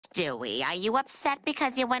Stewie, are you upset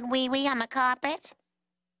because you went wee-wee on the carpet?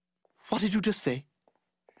 What did you just say?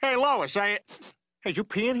 Hey, Lois, Hey, you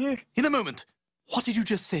peeing here? In a moment. What did you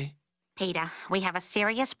just say? Peter, we have a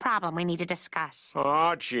serious problem we need to discuss.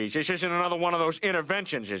 Oh, jeez. This isn't another one of those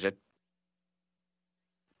interventions, is it?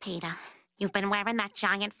 Peter, you've been wearing that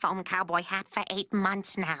giant foam cowboy hat for 8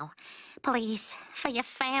 months now. Please, for your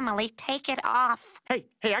family, take it off. Hey,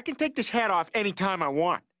 I can take this hat off anytime I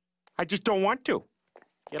want. I just don't want to.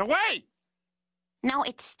 Get away! No,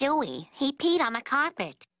 it's Stewie. He peed on the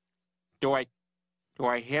carpet. Do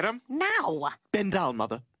I hit him? No. Bend down,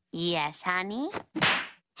 Mother. Yes, honey?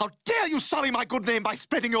 How dare you sully my good name by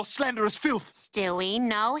spreading your slanderous filth! Stewie,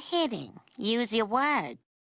 no hitting. Use your words.